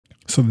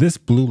So this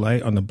blue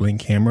light on the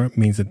Blink camera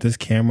means that this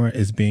camera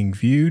is being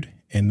viewed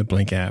in the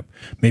Blink app.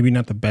 Maybe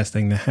not the best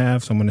thing to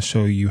have, so I'm going to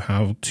show you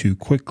how to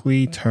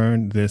quickly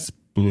turn this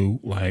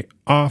blue light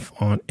off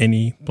on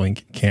any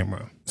Blink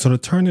camera. So to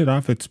turn it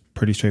off, it's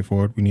pretty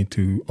straightforward. We need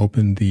to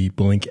open the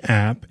Blink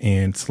app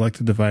and select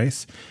the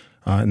device.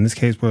 In this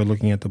case, we're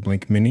looking at the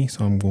Blink Mini,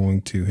 so I'm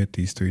going to hit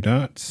these three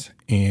dots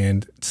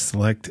and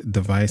select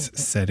device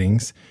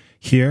settings.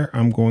 Here,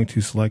 I'm going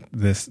to select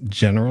this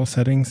general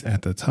settings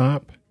at the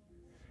top.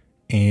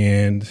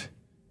 And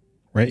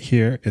right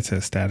here, it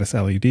says status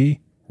LED.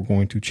 We're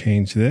going to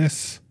change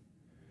this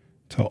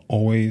to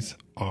always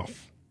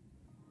off,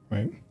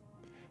 right?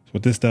 So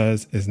what this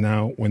does is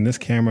now when this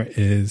camera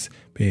is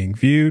being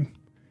viewed,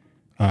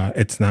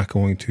 it's not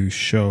going to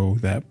show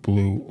that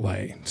blue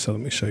light. So let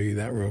me show you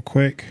that real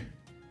quick.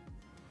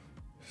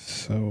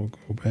 So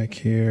go back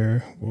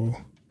here,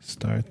 we'll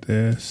start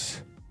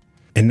this.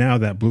 And now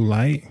that blue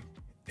light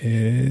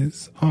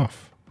is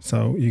off.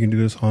 So you can do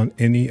this on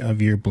any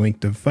of your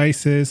Blink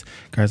devices.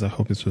 Guys, I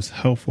hope this was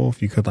helpful.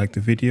 If you could like the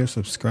video,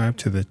 subscribe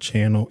to the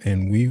channel,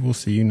 and we will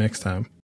see you next time.